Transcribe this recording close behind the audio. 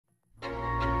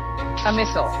A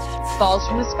missile falls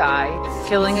from the sky,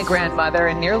 killing a grandmother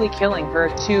and nearly killing her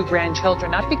 2 grandchildren,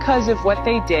 not because of what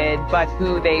they did, but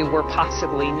who they were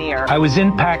possibly near. I was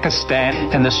in Pakistan,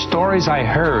 and the stories I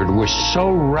heard were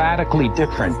so radically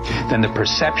different than the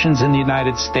perceptions in the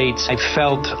United States. I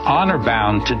felt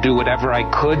honor-bound to do whatever I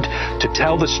could to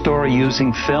tell the story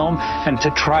using film and to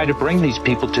try to bring these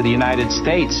people to the United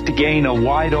States to gain a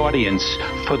wide audience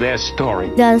for their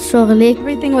story.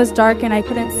 Everything was dark and I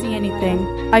couldn't see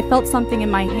anything. I felt something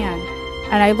in my hand,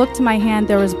 and I looked to my hand,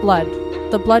 there was blood.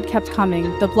 The blood kept coming.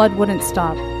 The blood wouldn't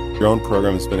stop. The drone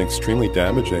program has been extremely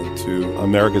damaging to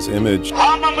America's image.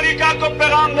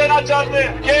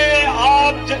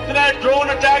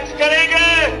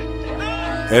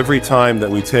 Every time that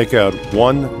we take out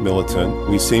one militant,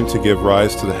 we seem to give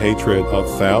rise to the hatred of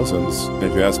thousands.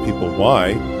 If you ask people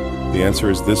why, the answer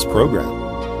is this program.